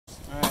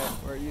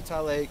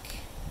Utah Lake.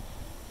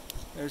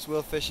 There's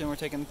Will fishing. We're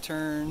taking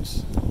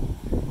turns.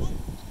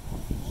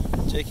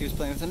 Jakey was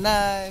playing with a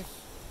knife.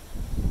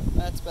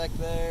 Matt's back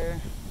there.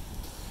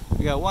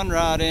 We got one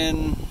rod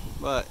in,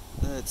 but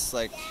it's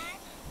like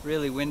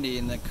really windy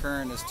and the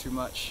current is too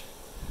much.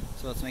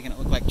 So it's making it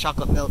look like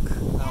chocolate milk.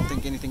 I don't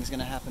think anything's going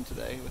to happen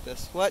today with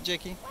this. What,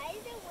 Jakey? Why is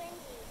it windy?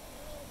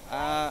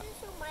 Why is it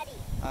so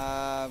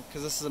muddy?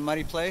 Because this is a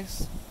muddy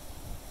place.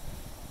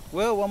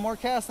 Will, one more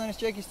cast, then it's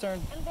Jakey's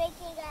turn. I'm breaking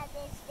out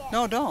this stick.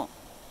 No, don't.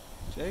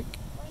 Jake?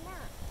 Why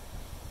not?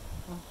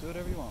 Well, do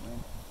whatever you want,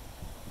 man.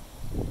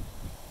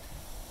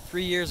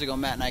 3 years ago,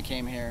 Matt and I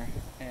came here,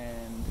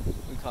 and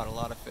we caught a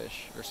lot of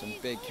fish, or some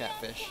big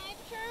catfish.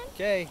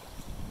 Okay.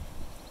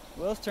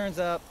 Will's turn's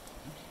up.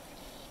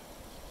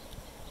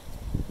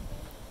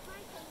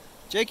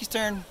 Jakey's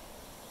turn.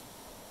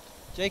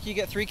 Jakey, you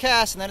get 3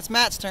 casts, and then it's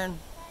Matt's turn.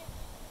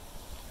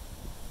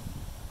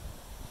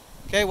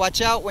 Okay,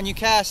 watch out when you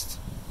cast.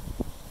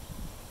 I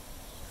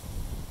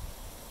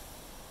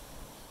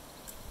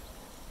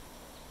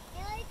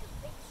feel like a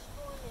big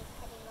storm is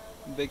coming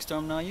our way. Big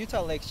storm? No,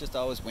 Utah Lake's just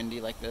always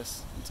windy like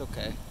this. It's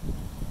okay.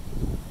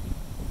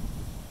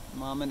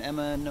 Mom and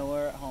Emma and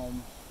Noah are at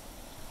home.